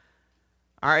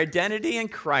Our identity in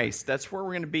Christ, that's where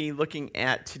we're going to be looking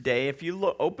at today. If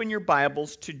you open your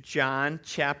Bibles to John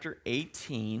chapter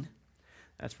 18,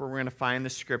 that's where we're going to find the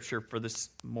scripture for this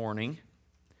morning.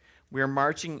 We are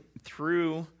marching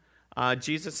through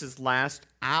Jesus' last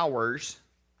hours.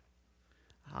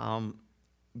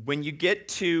 When you get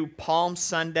to Palm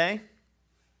Sunday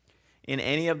in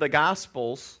any of the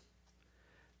Gospels,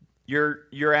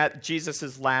 you're at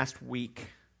Jesus' last week.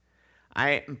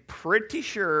 I am pretty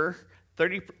sure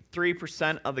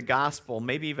 33% of the gospel,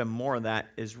 maybe even more of that,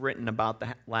 is written about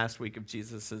the last week of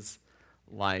Jesus'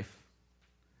 life.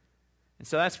 And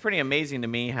so that's pretty amazing to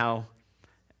me how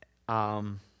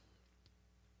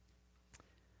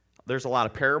there's a lot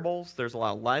of parables, there's a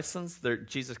lot of lessons.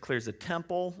 Jesus clears the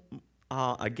temple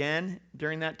again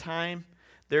during that time.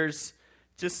 There's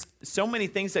just so many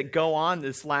things that go on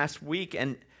this last week,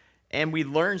 and we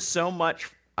learn so much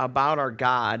about our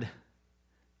God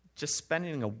just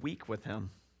spending a week with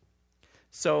him.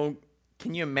 So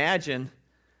can you imagine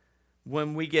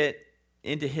when we get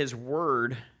into his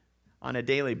word on a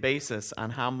daily basis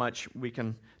on how much we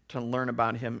can to learn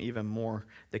about him even more?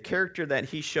 The character that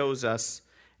he shows us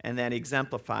and that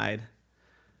exemplified.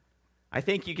 I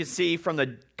think you can see from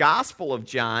the Gospel of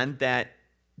John that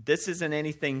this isn't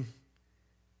anything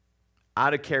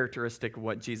out of characteristic of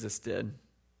what Jesus did.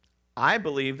 I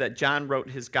believe that John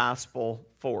wrote his gospel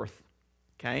fourth.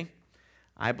 Okay?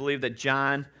 I believe that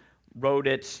John wrote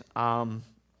it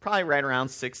probably right around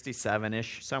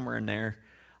 67-ish, somewhere in there,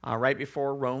 right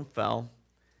before Rome fell.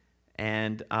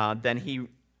 And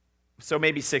so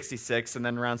maybe 66, and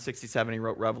then around 67 he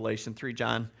wrote Revelation. 3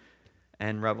 John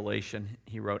and Revelation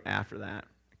he wrote after that.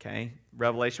 Okay?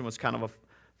 Revelation was kind of a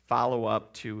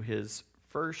follow-up to his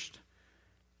first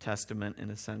Testament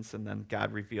in a sense, and then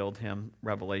God revealed him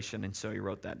Revelation, and so he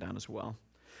wrote that down as well.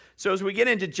 So as we get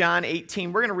into John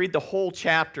 18, we're going to read the whole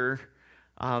chapter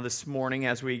this morning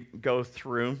as we go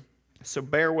through. So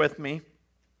bear with me.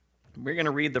 We're going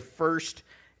to read the first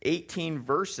 18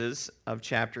 verses of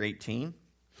chapter 18.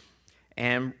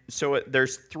 And so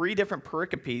there's 3 different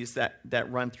pericopes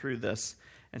that run through this.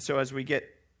 And so as we get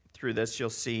through this,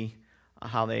 you'll see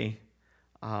how they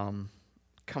come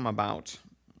about.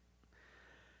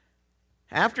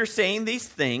 After saying these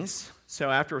things, so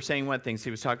after saying what things?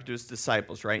 He was talking to his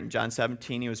disciples, right? In John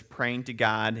 17, he was praying to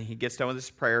God. He gets done with his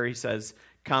prayer. He says,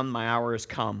 "Come, my hour has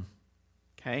come."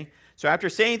 Okay? So after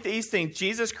saying these things,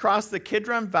 Jesus crossed the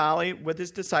Kidron Valley with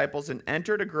his disciples and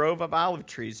entered a grove of olive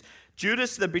trees.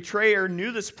 Judas, the betrayer,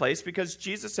 knew this place because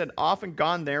Jesus had often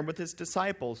gone there with his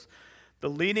disciples. The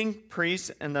leading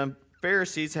priests and the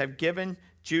Pharisees have given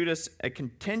Judas a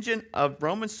contingent of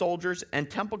Roman soldiers and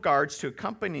temple guards to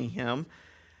accompany him.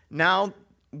 Now,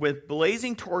 with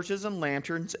blazing torches and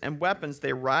lanterns and weapons,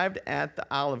 they arrived at the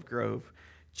olive grove.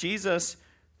 Jesus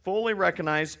fully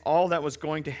recognized all that was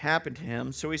going to happen to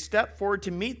him, so he stepped forward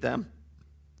to meet them.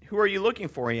 "Who are you looking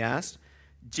for?" he asked.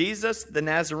 "Jesus the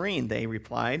Nazarene," they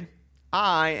replied.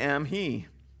 "I am he,"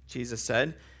 Jesus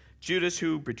said. Judas,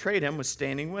 who betrayed him, was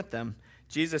standing with them.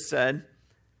 Jesus said,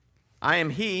 "I am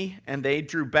he," and they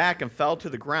drew back and fell to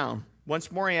the ground. Once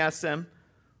more he asked them,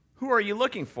 "Who are you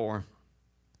looking for?"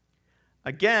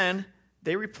 Again,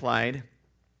 they replied,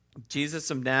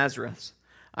 "Jesus of Nazareth.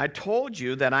 I told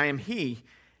you that I am he,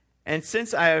 and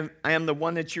since I am the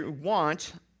one that you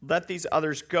want, let these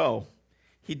others go."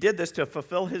 He did this to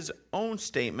fulfill his own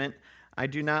statement, "I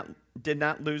did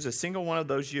not lose a single one of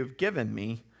those you have given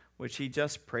me," which he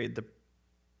just prayed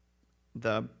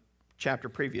the chapter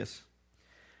previous.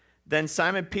 Then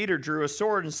Simon Peter drew a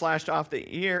sword and slashed off the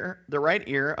right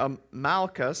ear of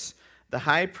Malchus, the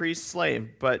high priest's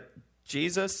slave. But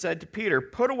Jesus said to Peter,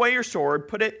 "Put away your sword,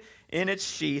 put it in its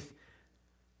sheath.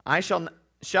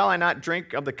 Shall I not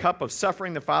drink of the cup of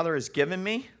suffering the Father has given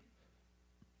me?"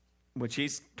 Which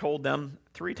he's told them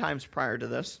 3 times prior to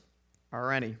this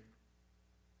already.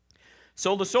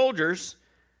 So the soldiers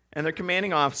and their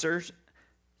commanding officers,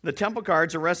 the temple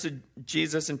guards, arrested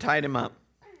Jesus and tied him up.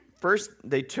 First,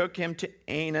 they took him to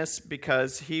Annas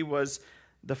because he was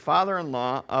the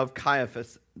father-in-law of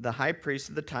Caiaphas, the high priest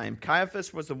of the time.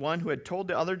 Caiaphas was the one who had told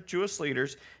the other Jewish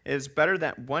leaders, "It is better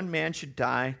that one man should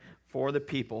die for the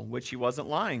people," which he wasn't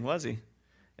lying, was he?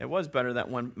 It was better that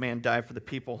one man die for the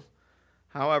people.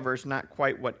 However, it's not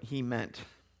quite what he meant.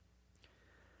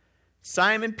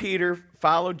 Simon Peter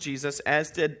followed Jesus,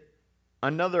 as did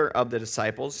another of the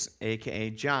disciples, a.k.a.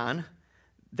 John.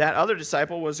 That other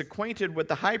disciple was acquainted with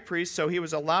the high priest, so he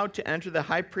was allowed to enter the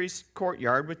high priest's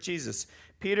courtyard with Jesus.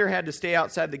 Peter had to stay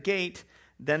outside the gate.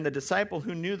 Then the disciple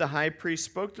who knew the high priest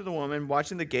spoke to the woman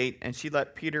watching the gate, and she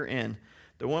let Peter in.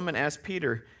 The woman asked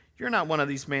Peter, "You're not one of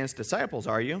these man's disciples,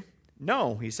 are you?"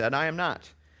 No, he said, I am not.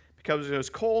 Because it was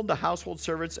cold, the household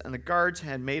servants and the guards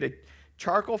had made a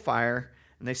charcoal fire,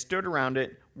 and they stood around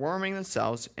it, warming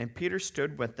themselves, and Peter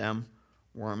stood with them,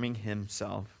 warming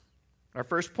himself. Our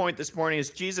first point this morning is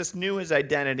Jesus knew his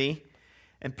identity,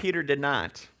 and Peter did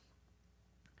not.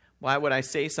 Why would I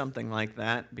say something like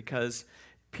that? Because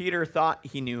Peter thought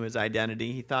he knew his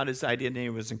identity. He thought his identity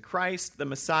was in Christ, the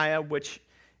Messiah, which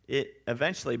it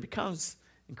eventually becomes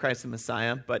in Christ the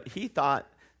Messiah, but he thought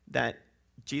that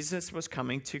Jesus was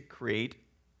coming to create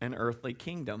an earthly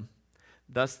kingdom.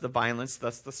 Thus the violence,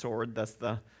 thus the sword, thus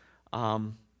the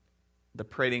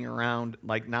parading around,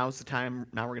 like now's the time,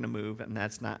 now we're going to move, and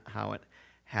that's not how it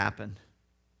happened.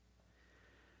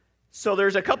 So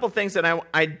there's a couple things that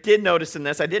I did notice in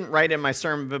this. I didn't write in my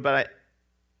sermon, but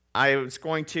I was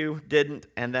going to, didn't,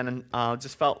 and then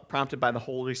just felt prompted by the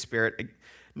Holy Spirit.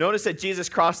 Notice that Jesus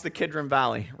crossed the Kidron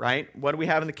Valley, right? What do we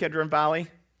have in the Kidron Valley?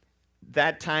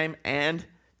 That time and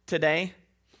today,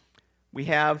 we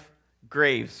have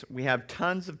graves. We have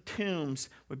tons of tombs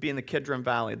would be in the Kidron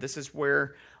Valley. This is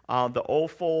where the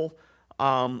offal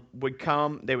would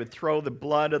come. They would throw the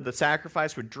blood of the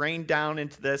sacrifice, would drain down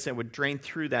into this, and would drain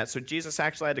through that. So Jesus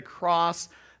actually had to cross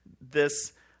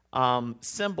this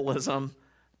symbolism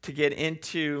to get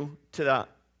to the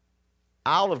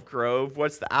olive grove.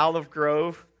 What's the olive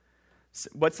grove?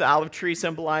 What's the olive tree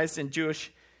symbolized in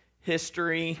Jewish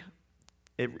history?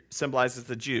 It symbolizes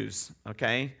the Jews,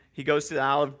 okay? He goes to the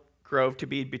olive grove to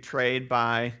be betrayed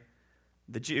by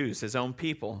the Jews, his own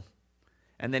people.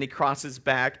 And then he crosses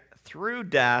back through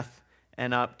death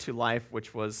and up to life,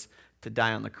 which was to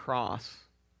die on the cross.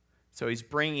 So he's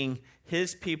bringing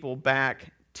his people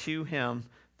back to him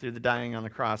through the dying on the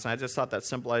cross. And I just thought that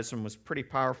symbolism was pretty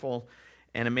powerful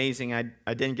and amazing. I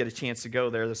didn't get a chance to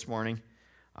go there this morning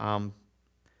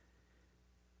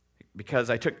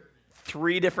because I took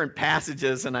 3 different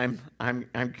passages and I'm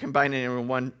combining it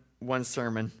in one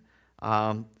sermon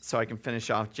so I can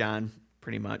finish off John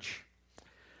pretty much.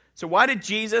 So why did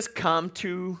Jesus come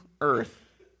to earth?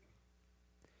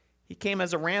 He came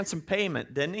as a ransom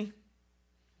payment, didn't he?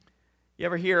 You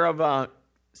ever hear of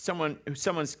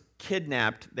someone's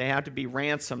kidnapped? They have to be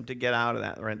ransomed to get out of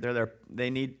that. Right?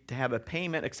 They need to have a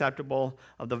payment acceptable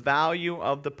of the value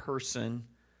of the person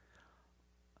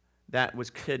that was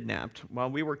kidnapped. Well,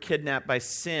 we were kidnapped by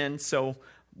sin, so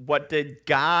what did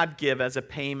God give as a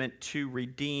payment to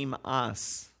redeem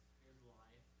us?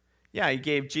 Yeah, he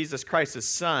gave Jesus Christ his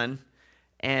son,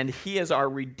 and he is our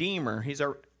redeemer.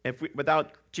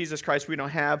 Without Jesus Christ, we don't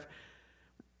have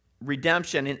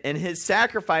redemption, and his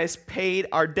sacrifice paid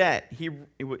our debt.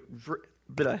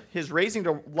 His raising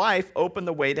to life opened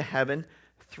the way to heaven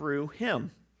through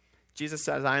him. Jesus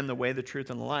says, I am the way, the truth,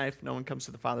 and the life. No one comes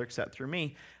to the Father except through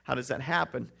me. How does that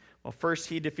happen? Well, first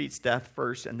he defeats death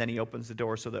first, and then he opens the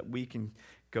door so that we can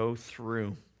go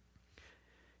through.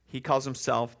 He calls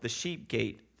himself the sheep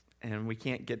gate, and we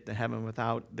can't get to heaven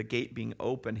without the gate being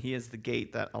open. He is the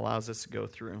gate that allows us to go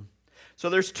through. So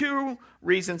there's 2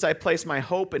 reasons I place my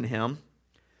hope in him.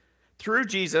 Through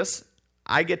Jesus,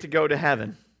 I get to go to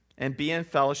heaven and be in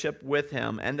fellowship with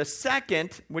him. And the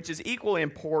second, which is equally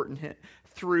important,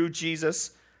 through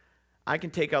Jesus, I can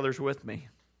take others with me.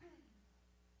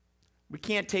 We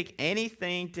can't take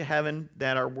anything to heaven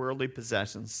that are worldly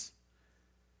possessions,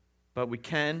 but we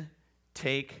can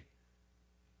take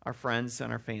our friends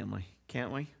and our family,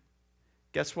 can't we?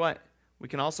 Guess what? We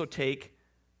can also take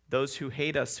those who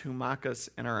hate us, who mock us,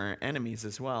 and are our enemies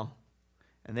as well,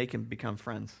 and they can become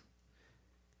friends.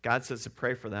 God says to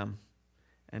pray for them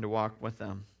and to walk with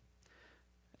them.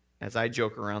 As I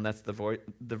joke around, that's the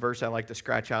verse I like to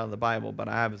scratch out of the Bible, but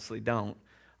I obviously don't.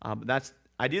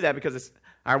 I do that because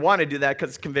I want to do that because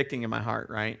it's convicting in my heart,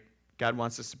 right? God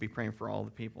wants us to be praying for all the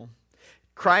people.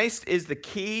 Christ is the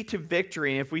key to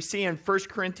victory. And if we see in 1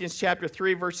 Corinthians chapter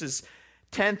 3, verses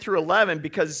 10 through 11,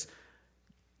 because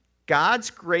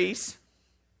God's grace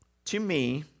to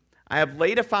me, I have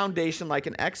laid a foundation like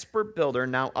an expert builder.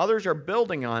 Now others are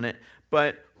building on it,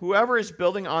 but whoever is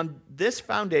building on this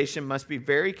foundation must be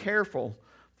very careful,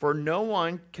 for no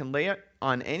one can lay it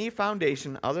on any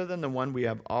foundation other than the one we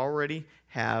already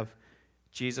have,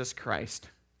 Jesus Christ.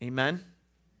 Amen?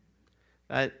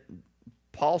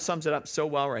 Paul sums it up so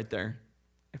well right there.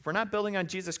 If we're not building on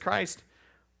Jesus Christ,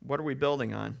 what are we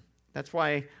building on? That's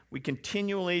why we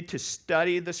continually to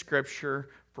study the Scripture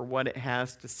for what it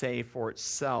has to say for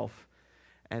itself.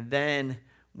 And then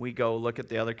we go look at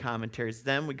the other commentaries.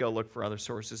 Then we go look for other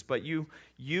sources. But you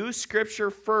use Scripture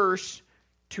first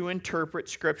to interpret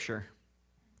Scripture.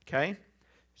 Okay?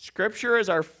 Scripture is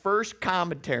our first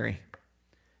commentary.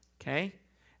 Okay?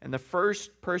 And the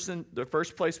first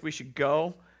place we should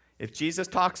go If Jesus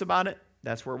talks about it,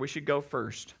 that's where we should go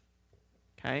first.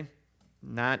 Okay?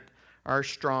 Not our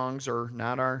Strongs or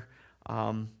not our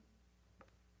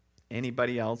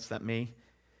anybody else that may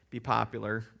be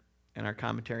popular in our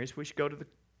commentaries. We should go to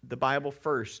the Bible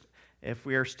first. If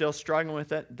we are still struggling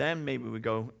with it, then maybe we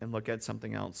go and look at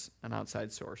something else, an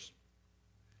outside source.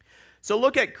 So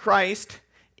look at Christ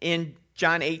in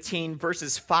John 18,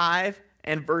 verses 5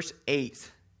 and verse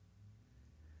 8.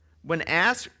 When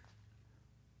asked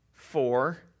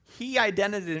for, he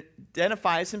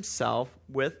identifies himself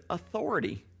with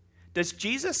authority. Does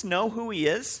Jesus know who he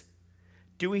is?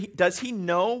 Does he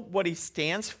know what he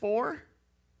stands for?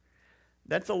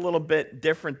 That's a little bit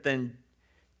different than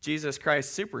Jesus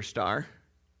Christ Superstar.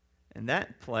 In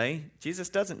that play, Jesus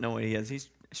doesn't know what he is. He's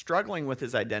struggling with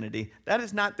his identity. That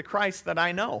is not the Christ that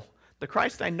I know. The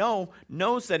Christ I know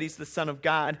knows that he's the Son of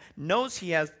God, knows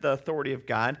he has the authority of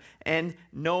God, and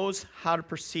knows how to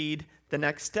proceed the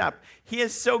next step. He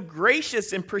is so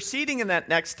gracious in proceeding in that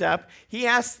next step, he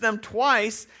asks them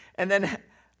twice and then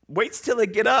waits till they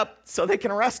get up so they can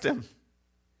arrest him.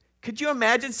 Could you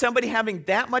imagine somebody having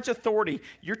that much authority?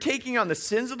 You're taking on the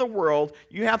sins of the world.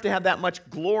 You have to have that much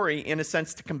glory, in a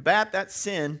sense, to combat that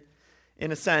sin,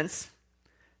 in a sense,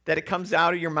 that it comes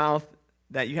out of your mouth,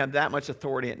 that you have that much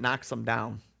authority, it knocks them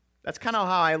down. That's kind of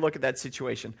how I look at that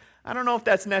situation. I don't know if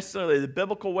that's necessarily the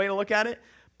biblical way to look at it,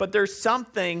 but there's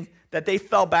something that they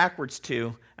fell backwards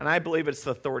to, and I believe it's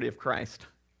the authority of Christ.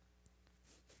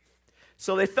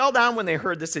 So they fell down when they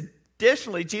heard this.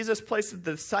 Additionally, Jesus places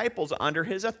the disciples under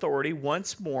his authority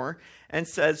once more and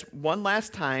says one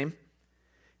last time,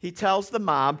 he tells the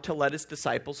mob to let his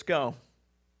disciples go.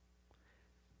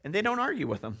 And they don't argue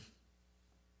with him.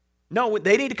 No,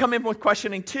 they need to come in with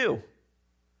questioning too.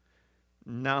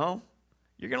 No,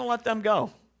 you're going to let them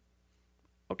go.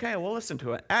 Okay, we'll listen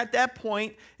to it. At that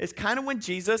point, it's kind of when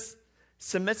Jesus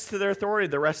submits to their authority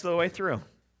the rest of the way through.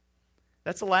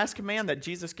 That's the last command that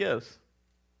Jesus gives,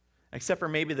 except for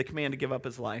maybe the command to give up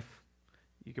his life.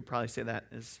 You could probably say that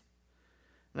is.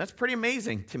 And that's pretty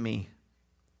amazing to me.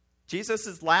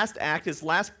 Jesus' last act, his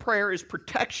last prayer is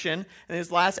protection, and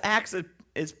his last act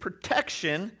is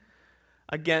protection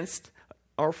against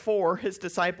or for his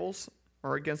disciples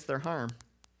or against their harm.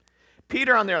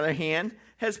 Peter, on the other hand,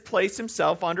 has placed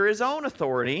himself under his own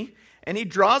authority, and he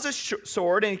draws a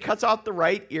sword and he cuts off the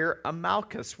right ear of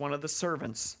Malchus, one of the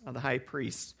servants of the high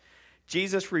priest.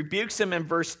 Jesus rebukes him in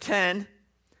verse 10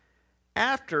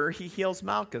 after he heals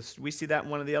Malchus. We see that in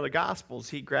one of the other Gospels.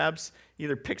 He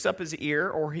either picks up his ear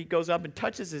or he goes up and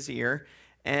touches his ear,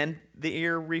 and the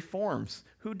ear reforms.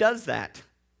 Who does that?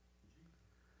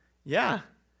 Yeah.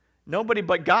 Nobody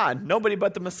but God. Nobody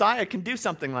but the Messiah can do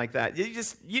something like that.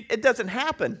 It doesn't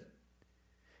happen.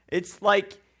 It's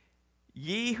like,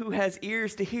 ye who has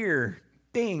ears to hear,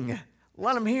 ding,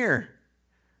 let him hear.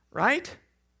 Right?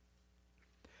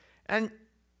 And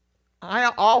I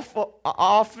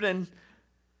often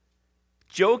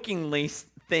jokingly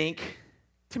think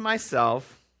to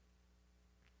myself,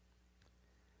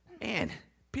 man,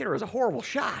 Peter was a horrible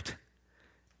shot.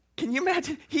 Can you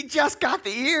imagine? He just got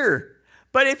the ear.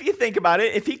 But if you think about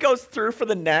it, if he goes through for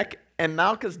the neck and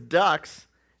Malchus ducks,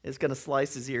 it's going to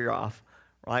slice his ear off,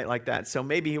 right, like that. So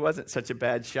maybe he wasn't such a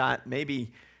bad shot.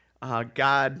 Maybe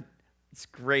God's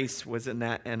grace was in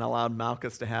that and allowed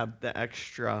Malchus to have the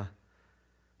extra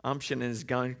umption and his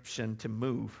gumption to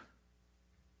move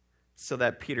so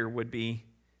that Peter would be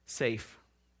safe.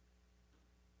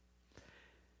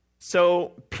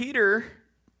 So Peter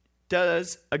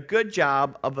does a good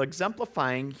job of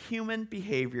exemplifying human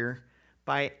behavior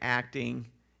by acting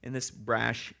in this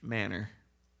brash manner.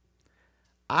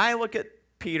 I look at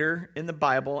Peter in the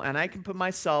Bible and I can put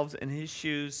myself in his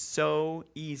shoes so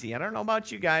easy. I don't know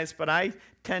about you guys, but I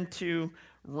tend to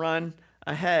run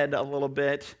ahead a little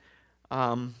bit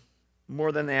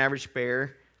more than the average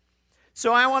bear.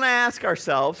 So I want to ask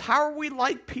ourselves, how are we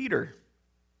like Peter?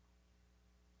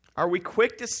 Are we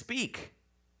quick to speak?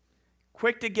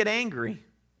 Quick to get angry?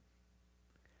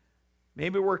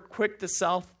 Maybe we're quick to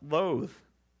self-loathe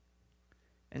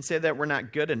and say that we're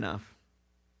not good enough.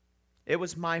 It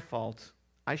was my fault.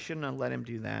 I shouldn't have let him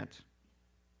do that.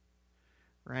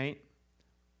 Right?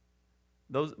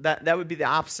 That would be the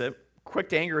opposite. Quick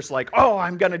to anger is like, oh,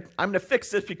 I'm gonna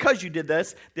fix this because you did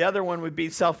this. The other one would be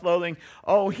self-loathing.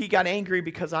 Oh, he got angry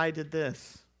because I did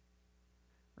this.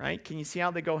 Right? Can you see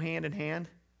how they go hand in hand?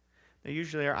 They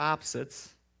usually are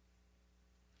opposites.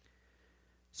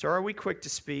 So are we quick to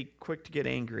speak, quick to get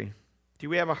angry? Do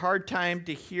we have a hard time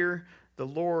to hear the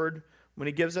Lord when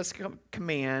he gives us a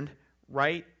command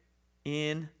right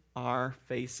in our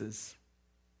faces?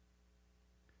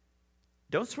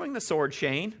 Don't swing the sword,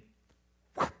 Shane.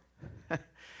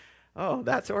 Oh,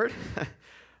 that sword?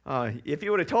 If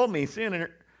you would have told me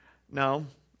sooner. No,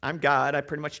 I'm God. I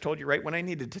pretty much told you right when I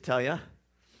needed to tell you.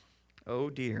 Oh,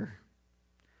 dear.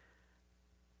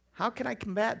 How can I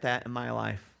combat that in my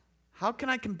life? How can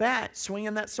I combat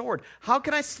swinging that sword? How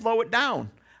can I slow it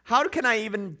down? How can I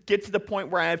even get to the point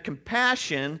where I have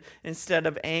compassion instead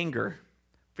of anger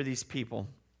for these people?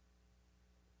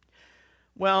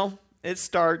 Well, it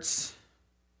starts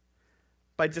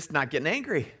by just not getting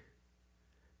angry.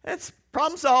 That's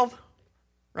problem solved,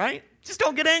 right? Just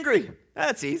don't get angry.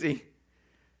 That's easy.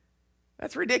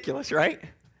 That's ridiculous, right?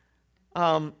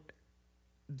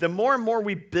 The more and more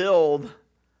we build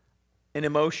an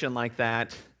emotion like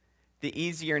that, the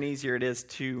easier and easier it is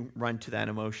to run to that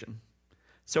emotion.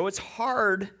 So it's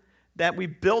hard that we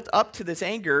built up to this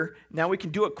anger. Now we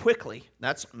can do it quickly.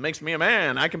 That makes me a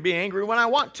man. I can be angry when I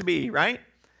want to be, right?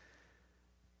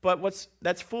 But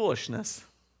that's foolishness.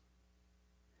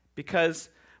 Because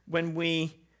when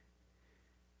we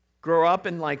grow up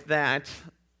in like that,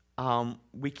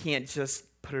 we can't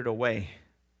just put it away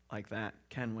like that,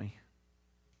 can we?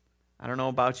 I don't know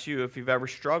about you if you've ever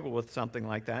struggled with something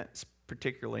like that,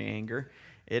 particularly anger.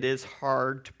 It is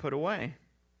hard to put away.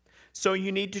 So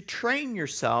you need to train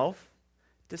yourself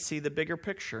to see the bigger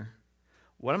picture.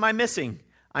 What am I missing?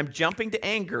 I'm jumping to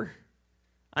anger.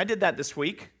 I did that this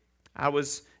week. It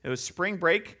was spring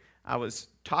break. I was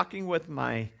talking with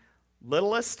my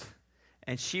littlest,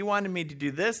 and she wanted me to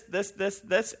do this,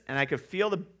 and I could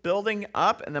feel the building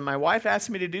up, and then my wife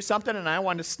asked me to do something, and I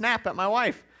wanted to snap at my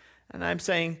wife. And I'm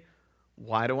saying,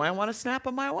 why do I want to snap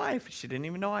at my wife? She didn't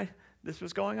even know this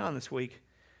was going on this week.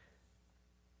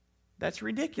 That's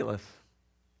ridiculous.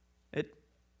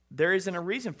 There isn't a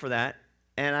reason for that,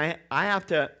 and I have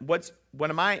to, what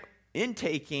am I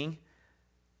intaking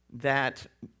that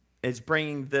is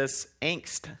bringing this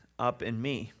angst up in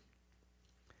me?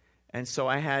 And so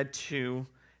I had to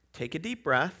take a deep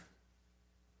breath,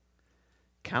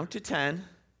 count to 10,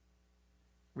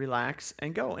 relax,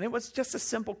 and go. And it was just a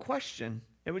simple question.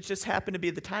 It would just happen to be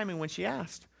the timing when she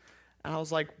asked. And I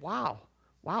was like, wow,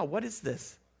 what is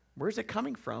this? Where's it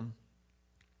coming from?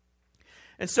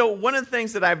 And so one of the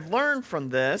things that I've learned from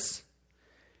this,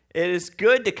 it is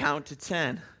good to count to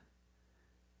 10.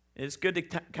 It is good to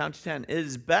count to 10. It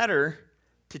is better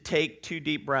to take 2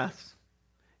 deep breaths.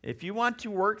 If you want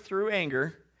to work through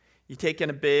anger, you take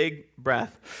in a big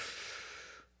breath.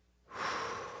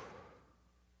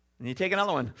 And you take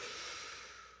another one.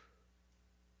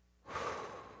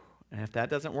 And if that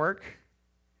doesn't work,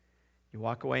 you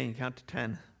walk away and you count to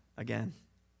 10 again,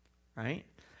 right?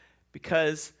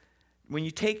 Because when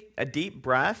you take a deep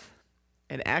breath,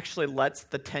 it actually lets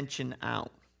the tension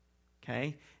out,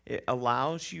 okay? It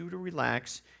allows you to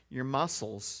relax your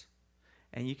muscles,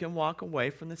 and you can walk away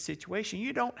from the situation.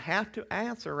 You don't have to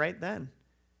answer right then.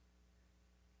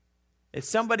 If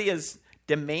somebody is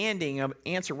demanding an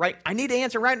answer right, I need to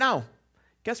answer right now.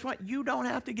 Guess what? You don't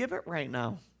have to give it right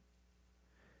now.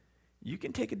 You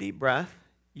can take a deep breath.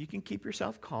 You can keep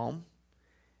yourself calm,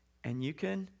 and you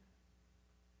can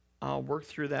work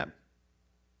through that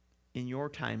in your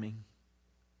timing.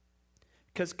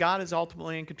 Because God is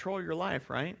ultimately in control of your life,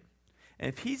 right? And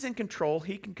if He's in control,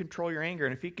 He can control your anger.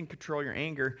 And if He can control your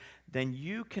anger, then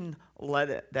you can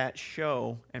let that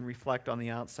show and reflect on the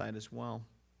outside as well.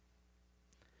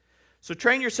 So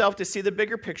train yourself to see the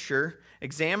bigger picture.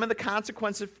 Examine the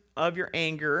consequences of your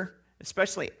anger,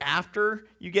 especially after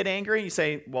you get angry. You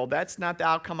say, well, that's not the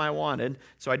outcome I wanted,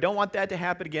 so I don't want that to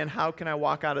happen again. How can I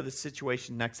walk out of this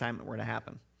situation next time it were to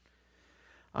happen?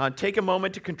 Take a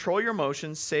moment to control your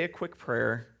emotions. Say a quick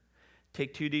prayer.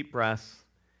 Take 2 deep breaths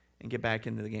and get back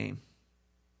into the game.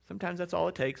 Sometimes that's all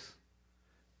it takes.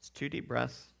 It's 2 deep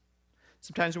breaths.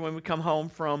 Sometimes when we come home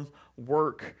from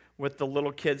work with the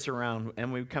little kids around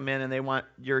and we come in and they want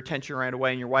your attention right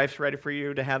away and your wife's ready for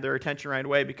you to have their attention right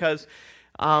away because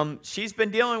she's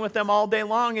been dealing with them all day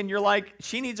long and you're like,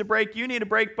 she needs a break, you need a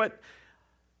break, but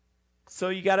so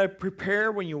you got to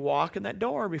prepare when you walk in that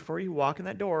door. Before you walk in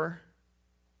that door,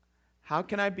 how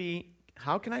can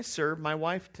I serve my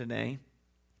wife today?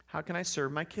 How can I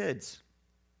serve my kids?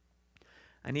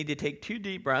 I need to take 2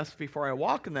 deep breaths before I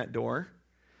walk in that door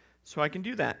so I can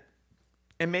do that.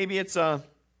 And maybe it's a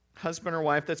husband or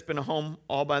wife that's been home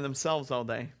all by themselves all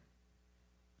day.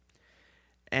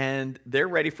 And they're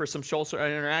ready for some social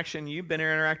interaction. You've been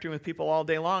interacting with people all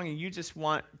day long and you just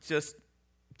want, just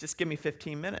give me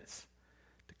 15 minutes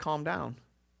to calm down.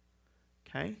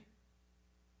 Okay?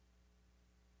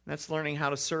 That's learning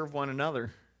how to serve one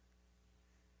another.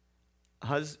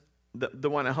 The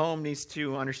one at home needs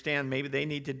to understand maybe they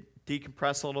need to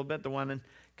decompress a little bit. The one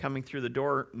coming through the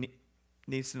door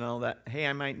needs to know that, hey,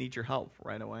 I might need your help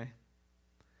right away.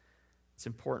 It's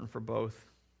important for both.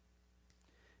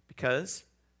 Because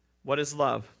what is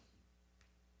love?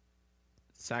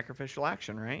 Sacrificial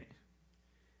action, right?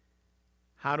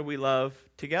 How do we love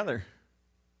together?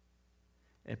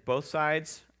 If both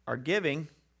sides are giving,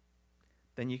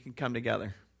 then you can come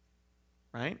together,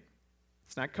 right?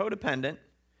 It's not codependent.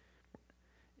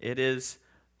 It is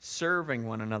serving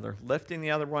one another, lifting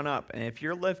the other one up. And if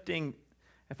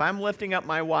I'm lifting up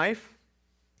my wife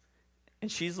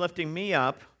and she's lifting me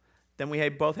up, then we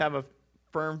both have a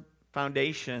firm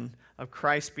foundation of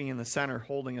Christ being in the center,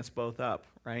 holding us both up,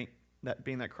 right? That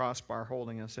being that crossbar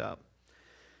holding us up.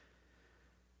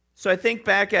 So I think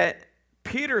back at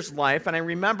Peter's life, and I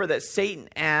remember that Satan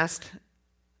asked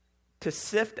to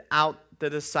sift out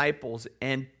the disciples,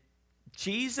 and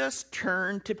Jesus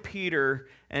turned to Peter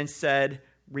and said,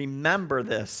 remember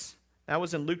this. That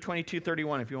was in Luke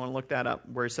 22:31, if you want to look that up,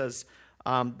 where it says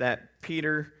that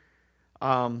Peter,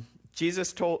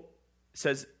 Jesus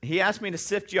says, he asked me to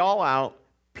sift you all out.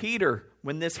 Peter,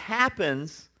 when this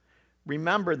happens,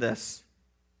 remember this.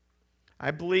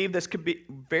 I believe this could be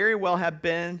very well have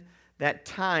been that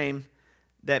time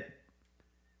that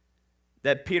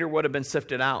Peter would have been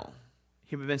sifted out.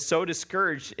 He would have been so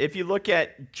discouraged. If you look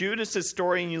at Judas'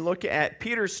 story and you look at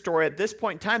Peter's story, at this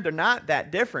point in time, they're not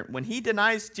that different. When he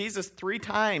denies Jesus 3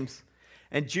 times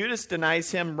and Judas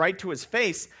denies him right to his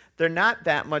face, they're not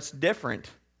that much different.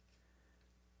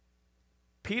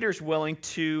 Peter's willing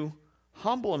to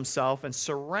humble himself and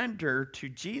surrender to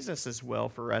Jesus' will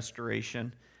for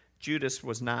restoration. Judas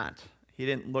was not. He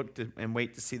didn't look and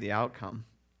wait to see the outcome.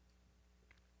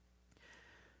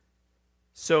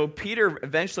 So Peter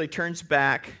eventually turns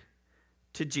back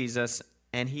to Jesus,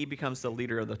 and he becomes the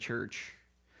leader of the church.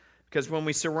 Because when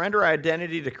we surrender our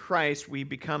identity to Christ, we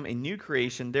become a new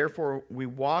creation. Therefore, we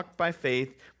walk by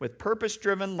faith with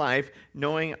purpose-driven life,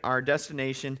 knowing our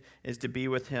destination is to be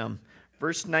with him.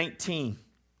 Verse 19.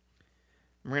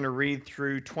 We're going to read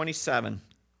through 27.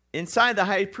 Inside, the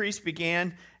high priest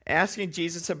began asking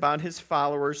Jesus about his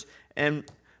followers and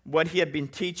what he had been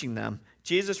teaching them.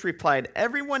 Jesus replied,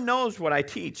 everyone knows what I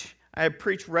teach. I have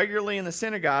preached regularly in the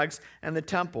synagogues and the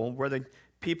temple where the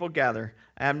people gather.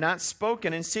 I have not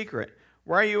spoken in secret.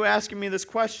 Why are you asking me this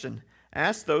question?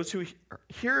 Ask those who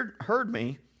heard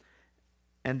me,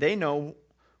 and they know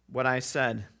what I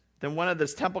said. Then one of the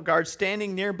temple guards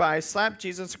standing nearby slapped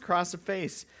Jesus across the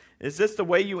face. Is this the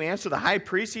way you answer the high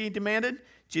priest? He demanded.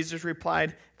 Jesus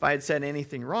replied, if I had said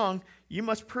anything wrong, you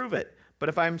must prove it. But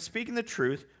if I'm speaking the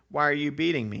truth, why are you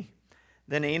beating me?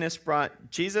 Then Annas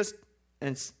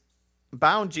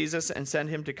bound Jesus and sent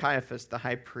him to Caiaphas, the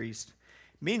high priest.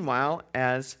 Meanwhile,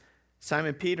 as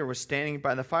Simon Peter was standing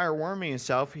by the fire warming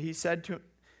himself,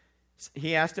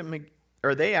 they asked him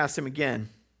again,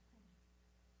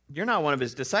 you're not one of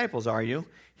his disciples, are you?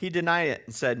 He denied it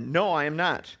and said, no, I am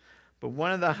not. But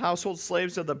one of the household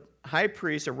slaves of the high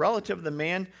priest, a relative of the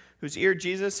man whose ear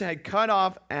Jesus had cut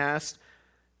off, asked,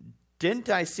 didn't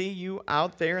I see you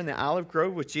out there in the olive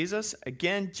grove with Jesus?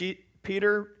 Again,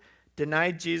 Peter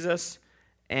denied Jesus,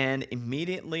 and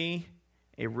immediately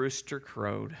a rooster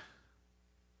crowed.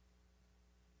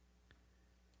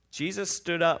 Jesus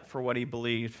stood up for what he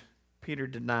believed. Peter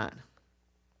did not.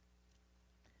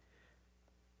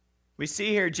 We see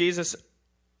here Jesus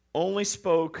only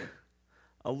spoke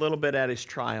a little bit at his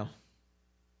trial.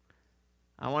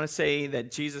 I want to say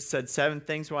that Jesus said 7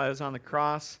 things while he was on the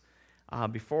cross.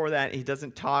 Before that, he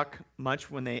doesn't talk much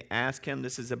when they ask him.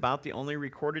 This is about the only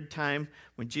recorded time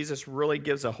when Jesus really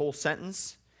gives a whole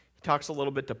sentence. He talks a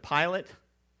little bit to Pilate,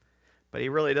 but he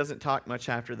really doesn't talk much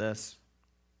after this.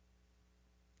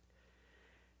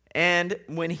 And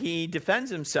when he defends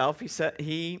himself,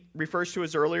 he refers to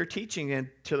his earlier teaching and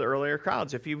to the earlier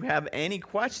crowds. If you have any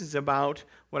questions about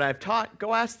what I've taught,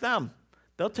 go ask them.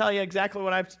 They'll tell you exactly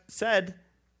what I've said.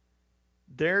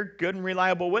 They're good and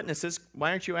reliable witnesses.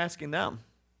 Why aren't you asking them?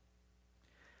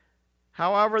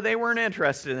 However, they weren't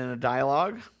interested in a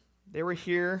dialogue. They were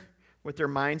here with their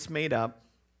minds made up.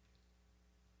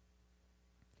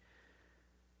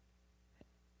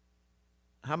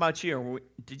 How about you?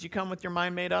 Did you come with your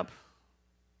mind made up?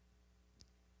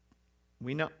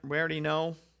 We already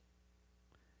know.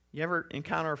 You ever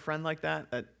encounter a friend like that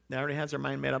already has their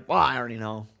mind made up? Well, I already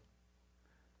know.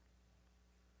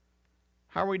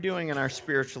 How are we doing in our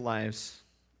spiritual lives?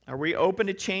 Are we open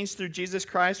to change through Jesus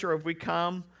Christ, or have we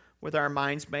come with our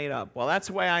minds made up? Well, that's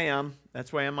the way I am.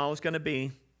 That's the way I'm always going to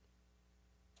be.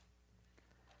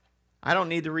 I don't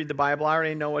need to read the Bible. I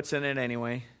already know what's in it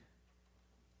anyway.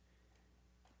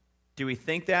 Do we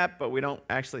think that, but we don't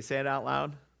actually say it out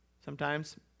loud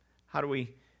sometimes? How do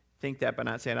we think that but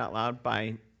not say it out loud?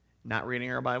 By not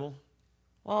reading our Bible?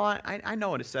 Well, I know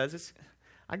what it says.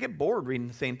 I get bored reading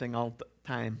the same thing all the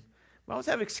time. We always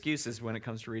have excuses when it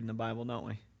comes to reading the Bible, don't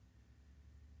we?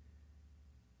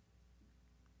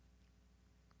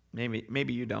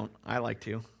 Maybe you don't. I like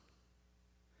to.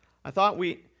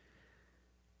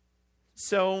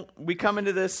 So we come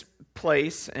into this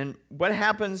place, and what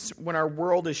happens when our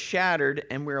world is shattered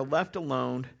and we're left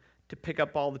alone to pick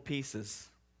up all the pieces?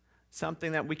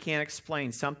 Something that we can't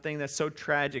explain, something that's so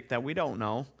tragic that we don't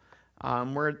know.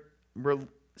 We're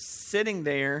sitting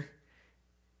there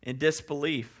in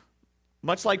disbelief,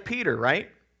 much like Peter, right?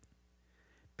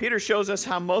 Peter shows us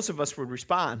how most of us would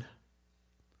respond.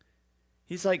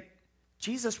 He's like,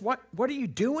 Jesus, what are you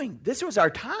doing? This was our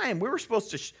time. We were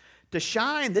supposed to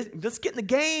shine. Let's get in the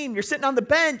game. You're sitting on the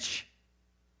bench.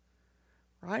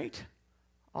 Right?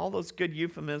 All those good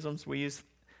euphemisms we use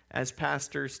as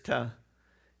pastors to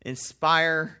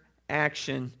inspire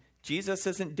action. Jesus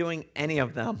isn't doing any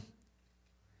of them.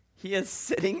 He is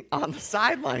sitting on the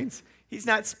sidelines. He's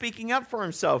not speaking up for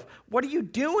himself. What are you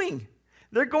doing?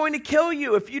 They're going to kill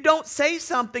you. If you don't say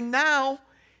something now,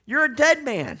 you're a dead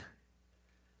man.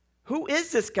 Who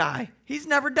is this guy? He's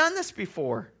never done this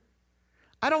before.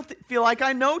 I don't feel like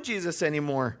I know Jesus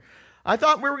anymore. I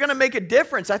thought we were going to make a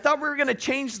difference. I thought we were going to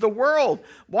change the world.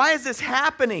 Why is this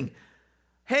happening?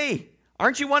 Hey,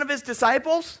 aren't you one of his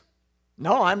disciples?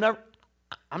 No, I'm not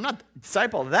a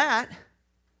disciple of that.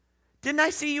 Didn't I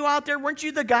see you out there? Weren't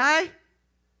you the guy?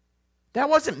 That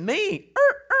wasn't me.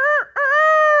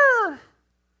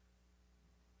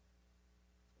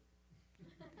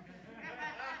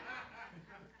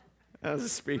 That was a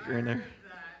speaker in there.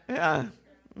 Yeah,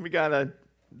 we got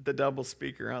the double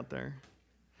speaker out there.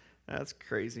 That's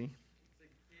crazy.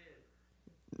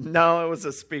 No, it was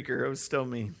a speaker. It was still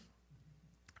me.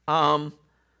 When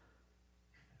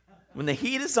the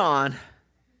heat is on,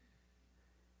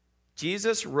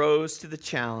 Jesus rose to the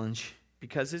challenge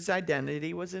because his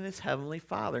identity was in his heavenly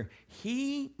Father.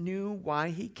 He knew why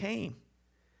he came.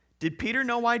 Did Peter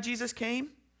know why Jesus came?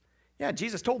 Yeah,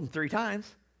 Jesus told him 3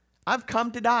 times. I've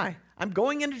come to die. I'm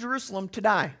going into Jerusalem to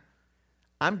die.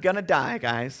 I'm going to die,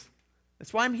 guys.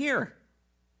 That's why I'm here.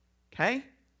 Okay?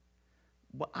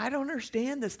 Well, I don't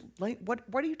understand this. What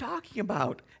are you talking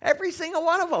about? Every single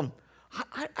one of them.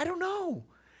 I don't know.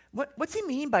 What's he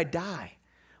mean by die?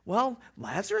 Well,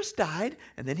 Lazarus died,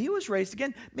 and then he was raised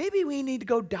again. Maybe we need to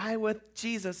go die with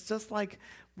Jesus just like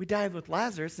we died with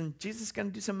Lazarus, and Jesus is going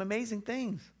to do some amazing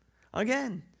things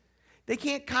again. They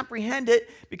can't comprehend it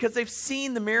because they've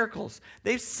seen the miracles.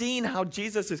 They've seen how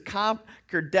Jesus has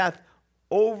conquered death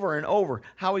over and over,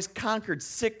 how he's conquered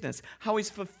sickness, how he's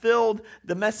fulfilled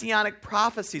the messianic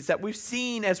prophecies that we've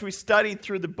seen as we studied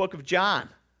through the book of John.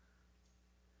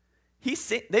 They've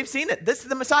seen it. This is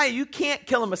the Messiah. You can't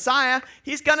kill a Messiah.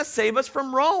 He's going to save us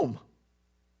from Rome.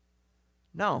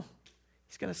 No,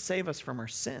 he's going to save us from our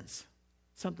sins.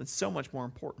 Something so much more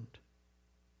important.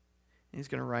 And he's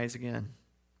going to rise again.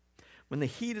 When the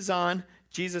heat is on,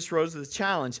 Jesus rose to the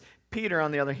challenge. Peter,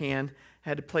 on the other hand,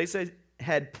 had placed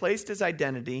his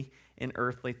identity in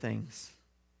earthly things.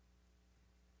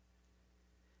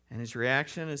 And his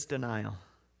reaction is denial.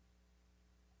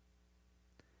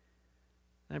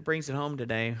 That brings it home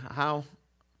today. How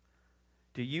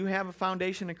do you have a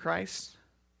foundation in Christ,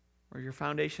 or your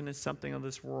foundation is something of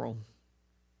this world?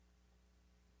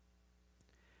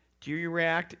 Do you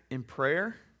react in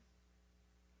prayer,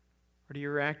 or do you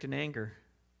react in anger?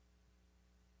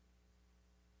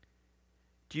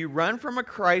 Do you run from a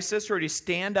crisis, or do you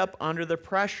stand up under the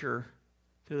pressure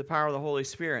through the power of the Holy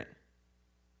Spirit?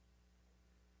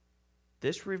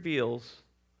 This reveals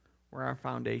where our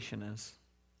foundation is.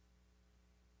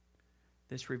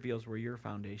 This reveals where your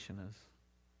foundation is.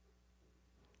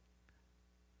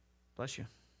 Bless you.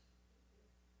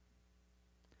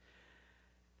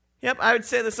 Yep, I would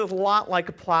say this is a lot like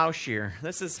a plowshare.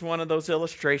 This is one of those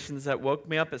illustrations that woke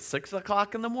me up at 6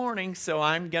 o'clock in the morning, so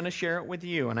I'm going to share it with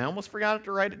you. And I almost forgot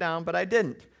to write it down, but I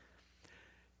didn't.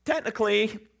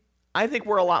 Technically, I think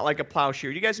we're a lot like a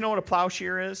plowshare. You guys know what a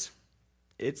plowshare is?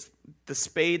 It's the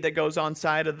spade that goes on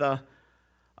side of the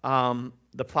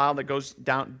plow that goes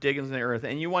down, digging in the earth.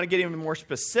 And you want to get even more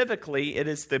specifically, it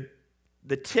is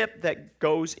the tip that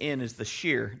goes in is the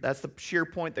shear. That's the shear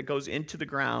point that goes into the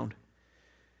ground,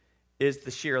 is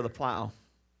the shear of the plow.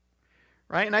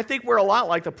 Right? And I think we're a lot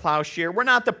like the plowshare. We're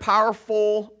not the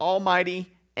powerful,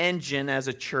 almighty engine as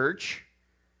a church.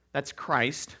 That's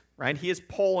Christ, right? He is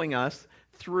pulling us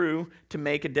through to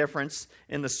make a difference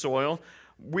in the soil.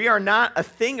 We are not a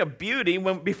thing of beauty.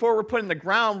 Before we're put in the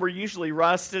ground, we're usually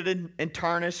rusted and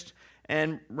tarnished,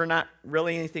 and we're not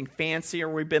really anything fancy, or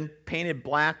we've been painted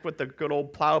black with the good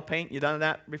old plow paint. You done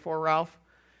that before, Ralph?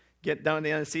 Get done at the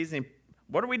end of the season,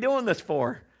 What are we doing this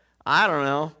for? I don't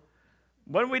know.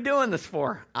 What are we doing this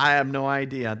for? I have no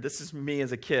idea. This is me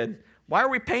as a kid. Why are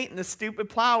we painting this stupid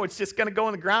plow? It's just going to go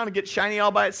in the ground and get shiny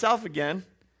all by itself again.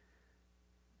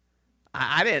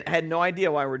 I had no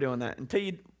idea why we're doing that until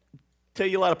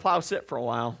you let a plow sit for a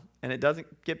while and it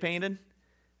doesn't get painted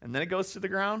and then it goes to the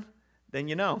ground. Then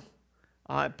you know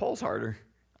it pulls harder.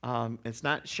 It's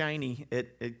not shiny.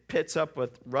 It pits up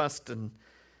with rust and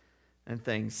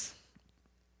things.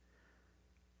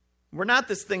 We're not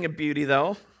this thing of beauty,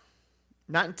 though.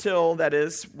 Not until, that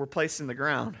is, we're placed in the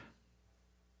ground.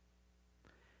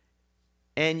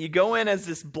 And you go in as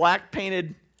this black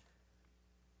painted,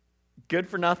 good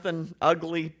for nothing,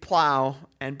 ugly plow,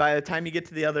 and by the time you get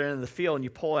to the other end of the field and you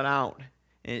pull it out,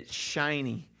 and it's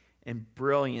shiny and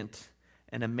brilliant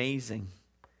and amazing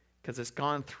because it's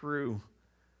gone through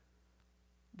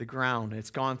the ground.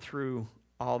 It's gone through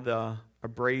all the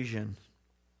abrasion.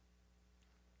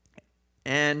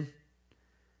 And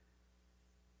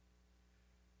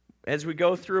as we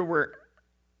go through,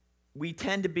 we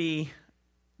tend to be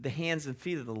the hands and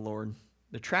feet of the Lord.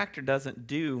 The tractor doesn't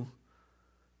do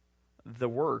the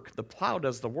work. The plow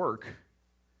does the work.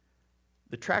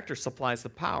 The tractor supplies the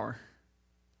power.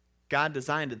 God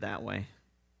designed it that way,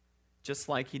 just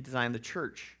like he designed the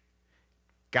church.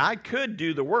 God could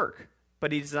do the work,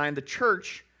 but he designed the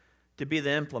church to be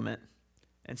the implement.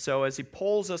 And so as he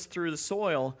pulls us through the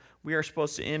soil, we are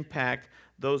supposed to impact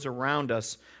those around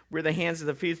us. We're the hands and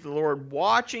the feet of the Lord.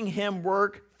 Watching him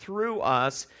work through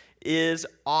us is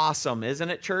awesome, isn't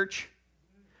it, church?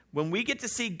 When we get to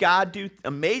see God do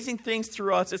amazing things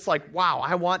through us, it's like, wow,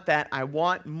 I want that. I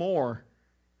want more.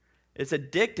 It's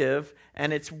addictive,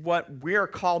 and it's what we're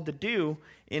called to do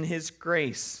in his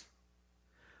grace.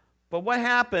 But what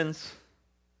happens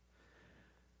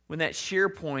when that shear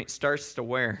point starts to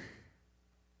wear?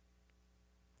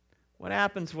 What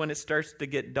happens when it starts to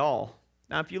get dull?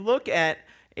 Now, if you look at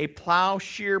a plow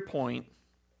shear point,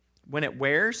 when it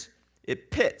wears, it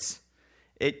pits.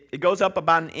 It goes up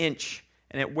about an inch,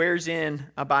 and it wears in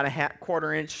about a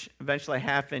quarter inch, eventually a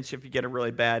half inch if you get a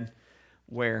really bad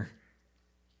wear.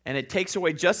 And it takes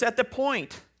away just at the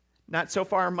point, not so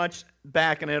far much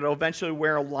back, and it'll eventually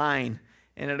wear a line,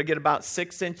 and it'll get about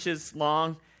 6 inches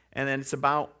long, and then it's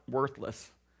about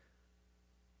worthless.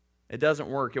 It doesn't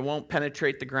work. It won't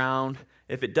penetrate the ground.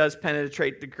 If it does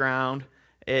penetrate the ground,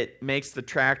 it makes the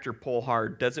tractor pull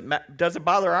hard. Does it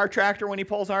bother our tractor when he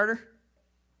pulls harder?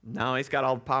 No, he's got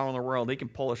all the power in the world. He can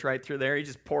pull us right through there. He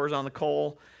just pours on the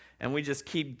coal, and we just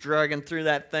keep dragging through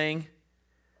that thing.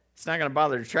 It's not going to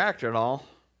bother the tractor at all.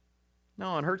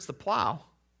 No, it hurts the plow.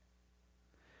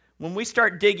 When we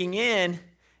start digging in,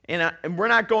 and we're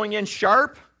not going in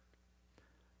sharp,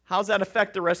 how does that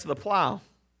affect the rest of the plow?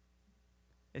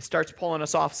 It starts pulling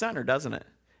us off center, doesn't it?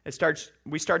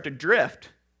 We start to drift.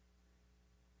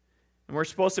 And we're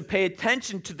supposed to pay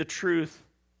attention to the truth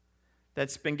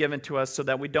that's been given to us so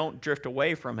that we don't drift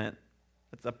away from it.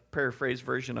 That's a paraphrased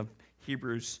version of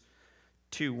Hebrews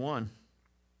 2:1.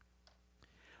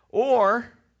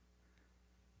 Or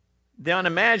the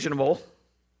unimaginable,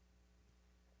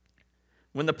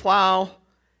 when the plow,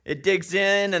 it digs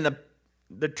in and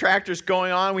the tractor's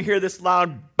going on, we hear this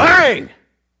loud bang!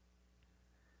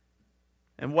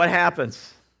 And what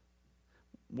happens?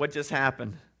 What just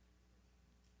happened?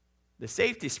 The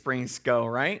safety springs go,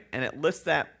 right? And it lifts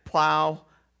that plow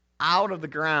out of the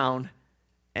ground,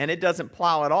 and it doesn't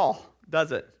plow at all,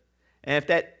 does it? And if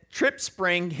that trip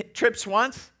spring trips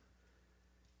once,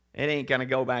 it ain't going to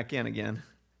go back in again.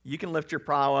 You can lift your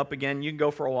plow up again. You can go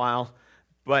for a while,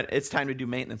 but it's time to do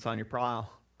maintenance on your plow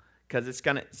because it's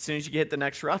going to, as soon as you get the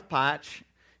next rough patch,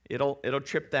 it'll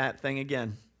trip that thing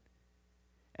again.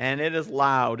 And it is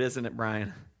loud, isn't it,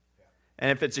 Brian? Yeah.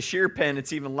 And if it's a shear pin,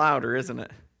 it's even louder, isn't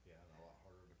it? Yeah, and a lot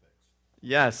harder to fix.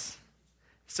 Yes.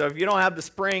 So if you don't have the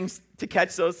springs to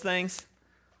catch those things,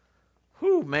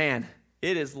 whew, man,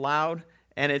 it is loud.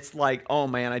 And it's like, oh,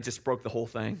 man, I just broke the whole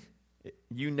thing.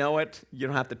 You know it. You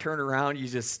don't have to turn around. You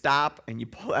just stop and you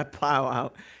pull that plow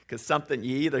out because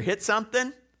you either hit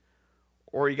something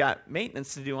or you got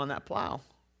maintenance to do on that plow.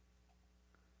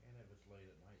 And if it's late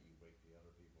at night, you wake the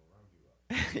other people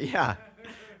around you up. Yeah,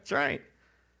 that's right.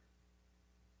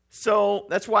 So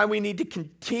that's why we need to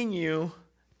continue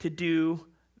to do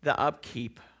the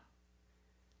upkeep.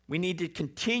 We need to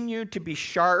continue to be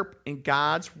sharp in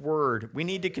God's word. We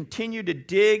need to continue to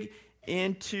dig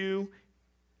into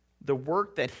the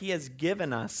work that he has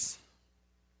given us.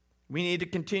 We need to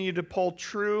continue to pull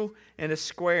true and a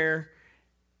square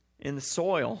in the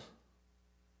soil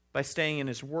by staying in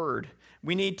his word.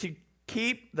 We need to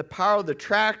keep the power of the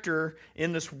tractor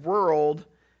in this world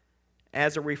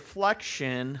as a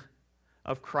reflection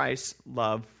of Christ's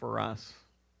love for us.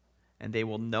 And they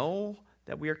will know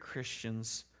that we are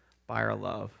Christians by our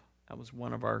love. That was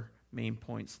one of our main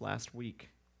points last week.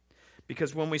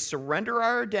 Because when we surrender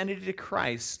our identity to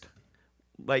Christ,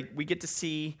 like we get to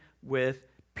see with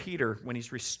Peter when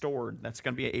he's restored, that's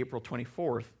going to be April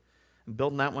 24th. I'm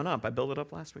building that one up. I built it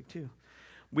up last week too.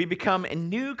 We become a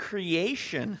new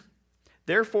creation.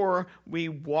 Therefore, we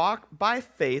walk by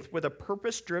faith with a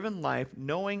purpose-driven life,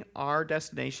 knowing our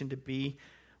destination to be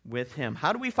with him.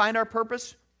 How do we find our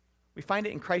purpose? We find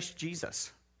it in Christ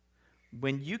Jesus.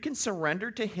 When you can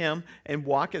surrender to him and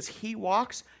walk as he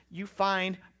walks, you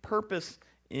find purpose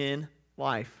in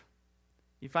life.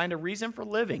 You find a reason for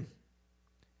living.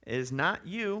 It is not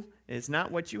you. It is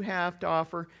not what you have to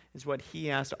offer. It is what he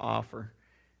has to offer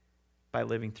by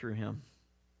living through him.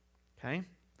 Okay?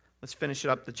 Let's finish it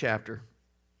up the chapter.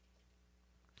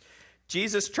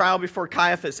 Jesus' trial before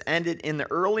Caiaphas ended in the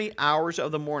early hours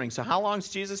of the morning. So how long has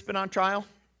Jesus been on trial?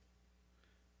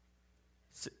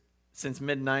 Since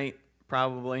midnight,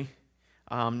 probably.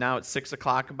 Now it's 6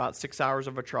 o'clock, about 6 hours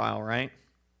of a trial, right?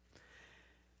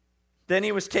 Then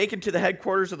he was taken to the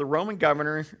headquarters of the Roman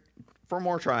governor for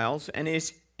more trials, and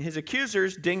his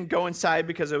accusers didn't go inside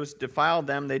because it was defiled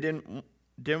them. They didn't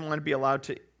want to be allowed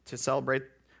to celebrate,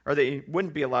 or they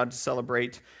wouldn't be allowed to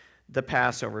celebrate the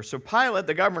Passover. So Pilate,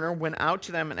 the governor, went out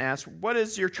to them and asked, "What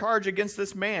is your charge against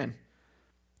this man?"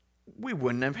 "We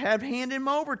wouldn't have handed him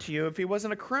over to you if he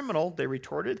wasn't a criminal," they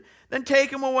retorted. "Then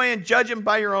take him away and judge him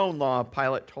by your own law,"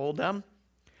 Pilate told them.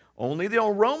 "Only the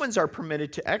Romans are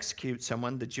permitted to execute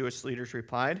someone," the Jewish leaders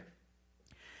replied.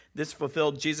 This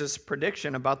fulfilled Jesus'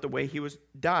 prediction about the way he would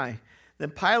die.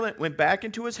 Then Pilate went back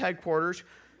into his headquarters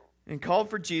and called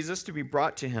for Jesus to be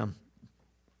brought to him.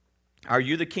 "Are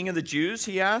you the king of the Jews?"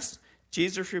 he asked.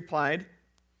 Jesus replied,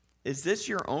 "Is this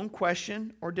your own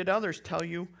question, or did others tell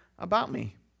you about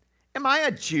me?" "Am I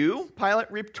a Jew?"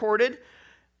 Pilate retorted.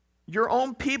 "Your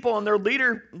own people and their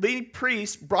lead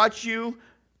priests brought you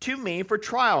to me for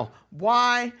trial.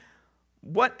 Why?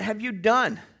 What have you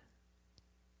done?"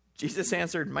 Jesus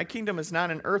answered, "My kingdom is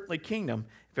not an earthly kingdom.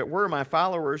 If it were, my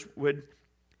followers would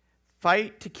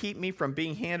fight to keep me from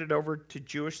being handed over to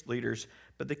Jewish leaders.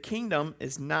 But the kingdom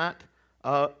is not,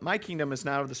 my kingdom is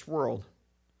not of this world."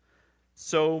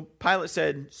 So Pilate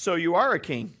said, "So you are a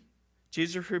king?"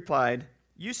 Jesus replied,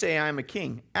 "You say I am a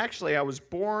king. Actually, I was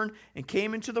born and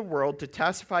came into the world to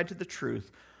testify to the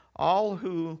truth. All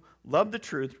who love the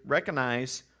truth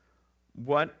recognize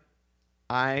what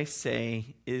I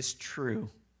say is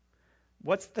true."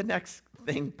 What's the next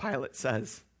thing Pilate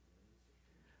says?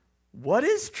 What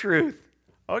is truth?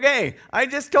 Okay, I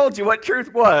just told you what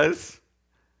truth was.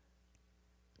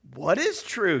 What is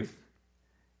truth?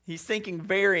 He's thinking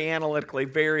very analytically,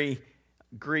 very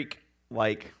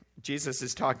Greek-like. Jesus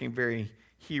is talking very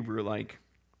Hebrew-like.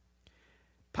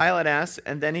 Pilate asked,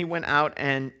 and then he went out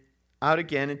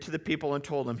again into the people and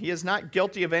told them, "He is not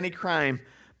guilty of any crime,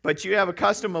 but you have a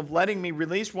custom of letting me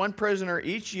release one prisoner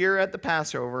each year at the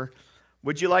Passover.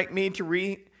 Would you like me to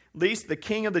release the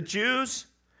king of the Jews?"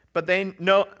 But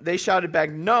they shouted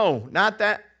back, "No, not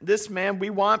this man.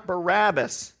 We want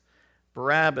Barabbas."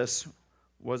 Barabbas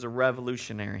was a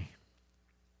revolutionary.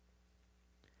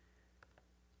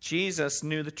 Jesus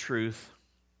knew the truth.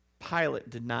 Pilate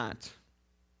did not.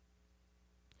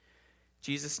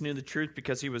 Jesus knew the truth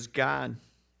because he was God.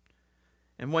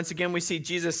 And once again, we see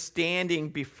Jesus standing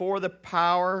before the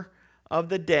power of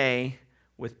the day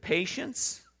with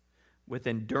patience, with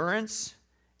endurance,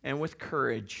 and with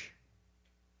courage.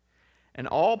 And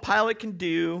all Pilate can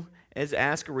do is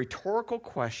ask a rhetorical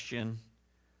question: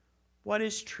 what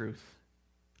is truth?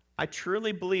 I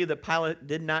truly believe that Pilate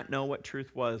did not know what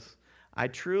truth was. I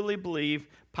truly believe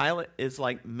Pilate is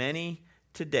like many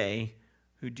today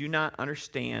who do not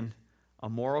understand a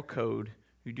moral code,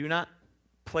 who do not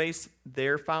place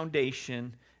their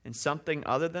foundation in something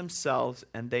other than themselves,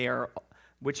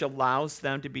 which allows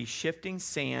them to be shifting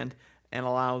sand and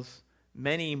allows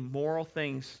many moral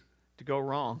things to go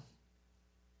wrong.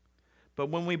 But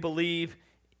when we believe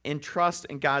and trust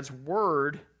in God's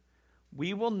word,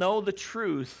 we will know the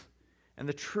truth, and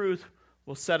the truth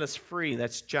will set us free.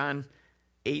 That's John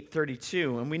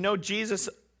 8:32. And we know Jesus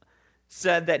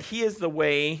said that he is the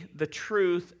way, the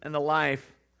truth, and the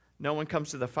life. No one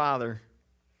comes to the Father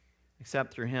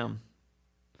except through him.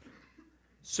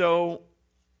 So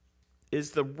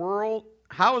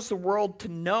how is the world to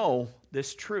know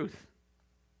this truth?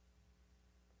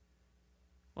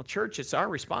 Well, church, it's our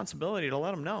responsibility to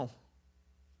let them know.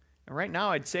 And right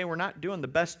now, I'd say we're not doing the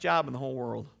best job in the whole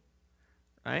world.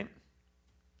 Right?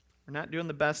 We're not doing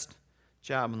the best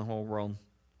job in the whole world.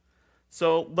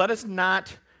 So let us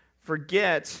not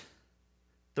forget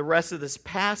the rest of this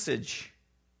passage.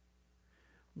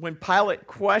 When Pilate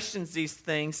questions these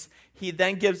things, he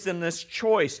then gives them this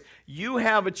choice. You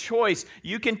have a choice.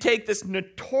 You can take this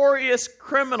notorious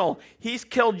criminal. He's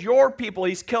killed your people.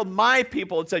 He's killed my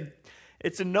people.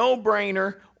 It's a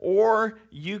no-brainer. Or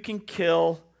you can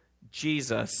kill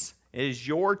Jesus. It is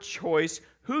your choice.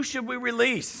 Who should we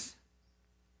release?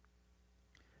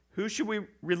 Who should we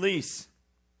release?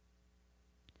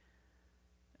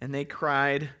 And they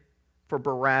cried for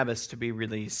Barabbas to be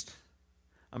released.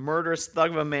 A murderous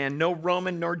thug of a man. No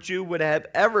Roman nor Jew would have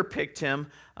ever picked him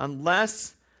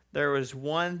unless there was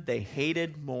one they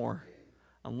hated more.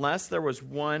 Unless there was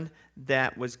one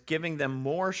that was giving them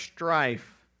more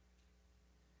strife.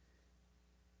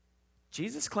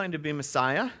 Jesus claimed to be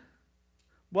Messiah.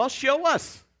 Well, show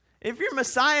us. If you're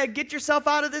Messiah, get yourself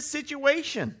out of this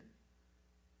situation.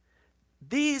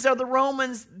 These are the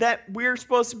Romans that we're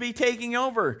supposed to be taking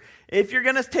over. If you're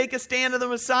going to take a stand of the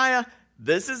Messiah,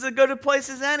 this is as good a place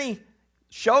as any.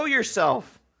 Show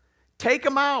yourself. Take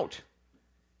him out.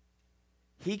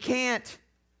 He can't,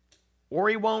 or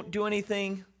he won't do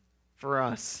anything for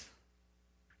us.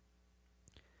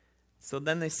 So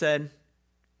then they said,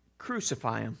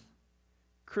 crucify him.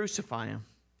 Crucify him.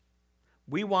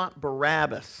 We want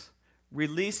Barabbas.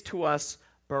 Release to us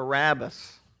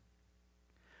Barabbas.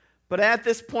 But at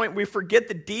this point, we forget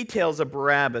the details of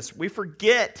Barabbas. We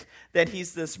forget that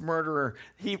he's this murderer.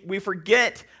 We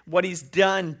forget what he's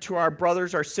done to our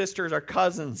brothers, our sisters, our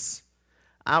cousins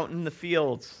out in the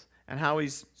fields and how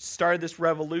he's started this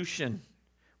revolution.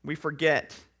 We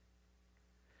forget.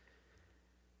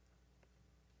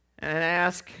 And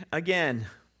ask again,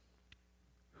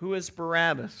 who is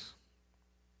Barabbas?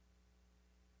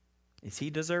 Is he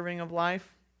deserving of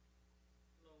life?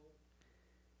 No.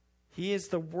 He is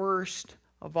the worst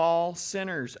of all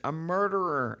sinners, a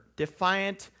murderer,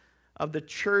 defiant of the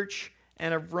church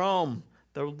and of Rome,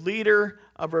 the leader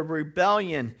of a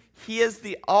rebellion. He is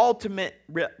the ultimate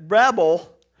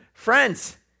rebel.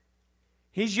 Friends,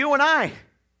 he's you and I.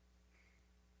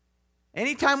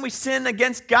 Anytime we sin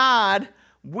against God,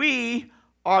 we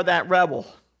are that rebel.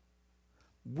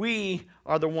 We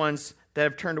are the ones that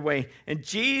have turned away. And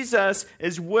Jesus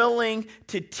is willing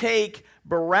to take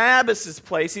Barabbas'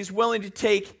 place. He's willing to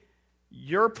take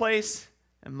your place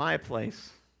and my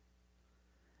place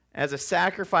as a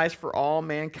sacrifice for all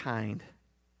mankind.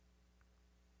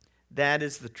 That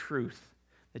is the truth.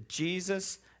 That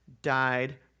Jesus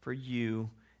died for you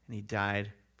and he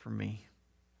died for me.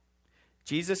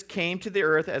 Jesus came to the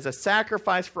earth as a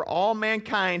sacrifice for all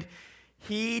mankind.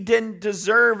 He didn't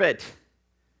deserve it.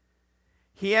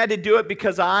 He had to do it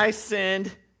because I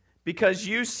sinned, because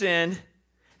you sinned.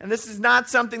 And this is not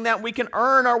something that we can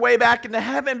earn our way back into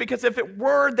heaven, because if it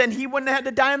were, then he wouldn't have had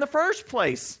to die in the first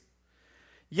place.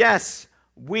 Yes,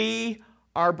 we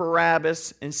are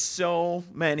Barabbas in so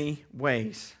many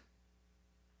ways.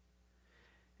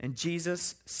 And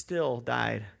Jesus still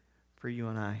died for you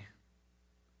and I,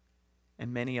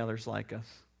 and many others like us.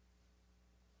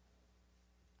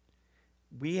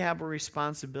 We have a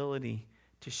responsibility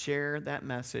to share that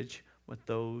message with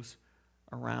those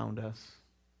around us.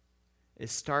 It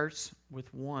starts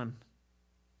with one.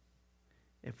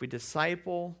 If we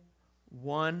disciple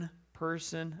one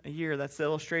person a year, that's the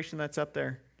illustration that's up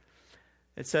there.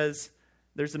 It says,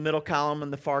 there's the middle column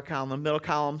and the far column. The middle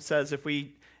column says if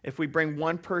we bring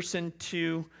one person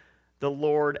to the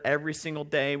Lord every single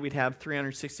day, we'd have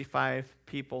 365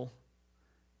 people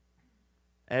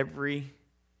every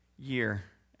year.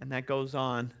 And that goes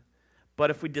on. But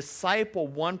if we disciple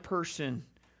one person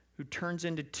who turns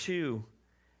into two,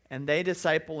 and they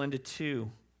disciple into two,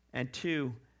 and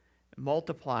two,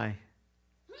 multiply.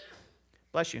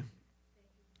 Bless you.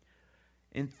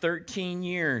 In 13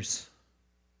 years,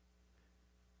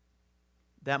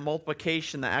 that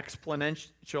multiplication, the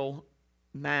exponential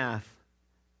math,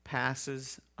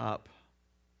 passes up.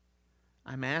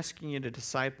 I'm asking you to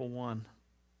disciple one.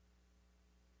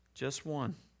 Just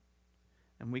one.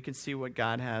 And we can see what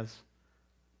God has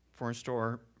in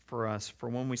store for us. For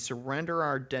when we surrender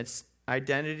our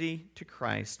identity to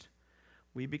Christ,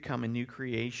 we become a new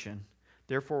creation.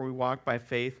 Therefore, we walk by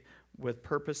faith with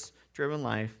purpose-driven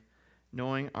life,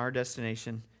 knowing our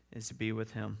destination is to be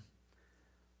with him.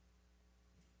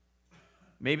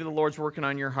 Maybe the Lord's working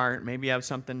on your heart. Maybe you have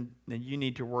something that you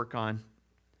need to work on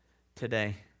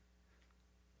today.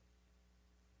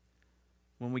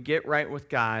 When we get right with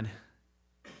God,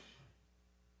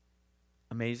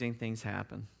 amazing things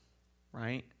happen,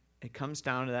 right? It comes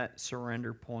down to that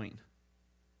surrender point.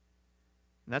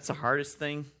 And that's the hardest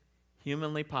thing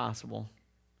humanly possible,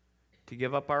 to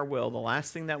give up our will, the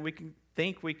last thing that we can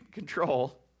think we can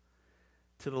control,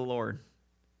 to the Lord.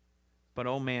 But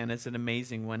oh man, is it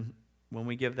amazing when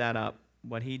we give that up,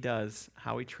 what he does,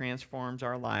 how he transforms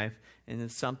our life, and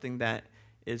it's something that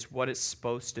is what it's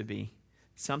supposed to be,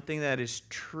 something that is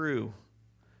true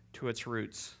to its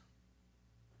roots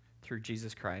through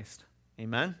Jesus Christ.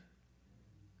 Amen?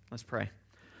 Let's pray.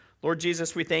 Lord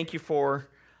Jesus, we thank you for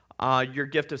your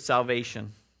gift of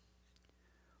salvation.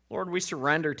 Lord, we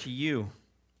surrender to you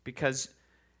because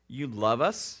you love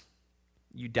us,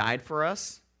 you died for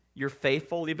us, you're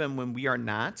faithful even when we are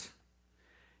not.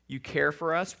 You care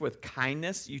for us with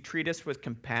kindness. You treat us with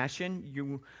compassion.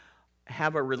 You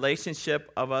have a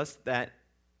relationship of us that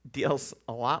deals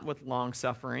a lot with long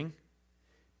suffering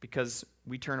because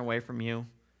we turn away from you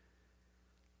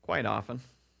quite often.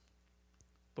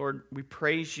 Lord, we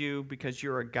praise you because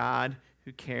you're a God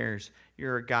who cares.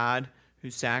 You're a God who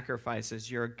sacrifices.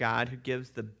 You're a God who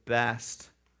gives the best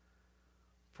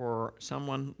for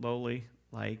someone lowly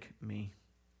like me.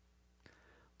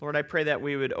 Lord, I pray that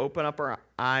we would open up our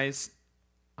eyes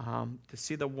to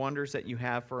see the wonders that you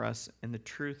have for us and the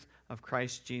truth of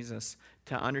Christ Jesus,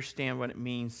 to understand what it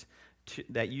means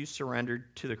that you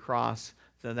surrendered to the cross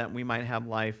so that we might have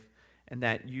life, and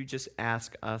that you just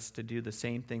ask us to do the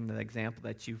same thing, the example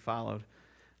that you followed,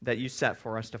 that you set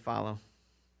for us to follow.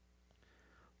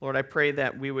 Lord, I pray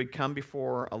that we would come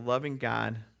before a loving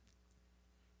God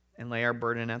and lay our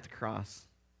burden at the cross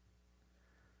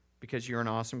because you're an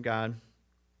awesome God.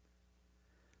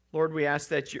 Lord, we ask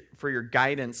that for your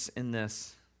guidance in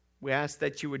this. We ask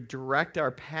that you would direct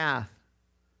our path.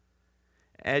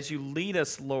 As you lead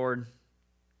us, Lord,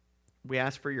 we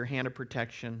ask for your hand of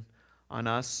protection on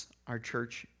us, our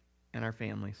church, and our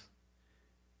families.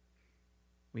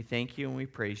 We thank you and we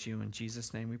praise you. In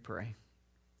Jesus' name we pray.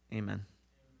 Amen.